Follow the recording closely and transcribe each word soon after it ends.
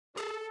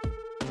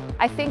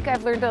I think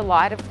I've learned a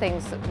lot of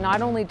things,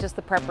 not only just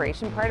the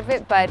preparation part of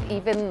it, but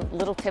even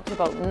little tips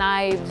about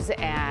knives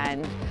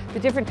and the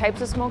different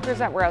types of smokers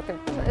that were out there.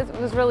 It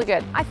was really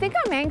good. I think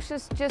I'm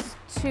anxious just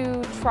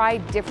to try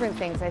different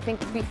things. I think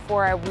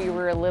before we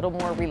were a little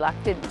more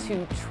reluctant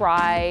to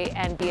try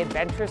and be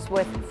adventurous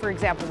with, for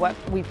example, what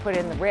we put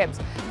in the ribs.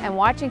 And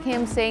watching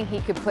him saying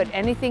he could put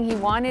anything he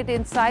wanted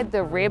inside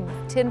the rib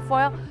tin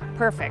foil,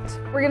 perfect.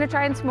 We're gonna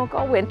try and smoke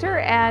all winter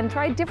and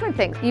try different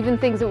things, even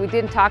things that we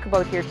didn't talk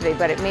about here today,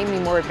 but it made me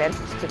more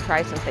adventurous to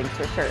try some things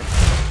for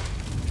sure.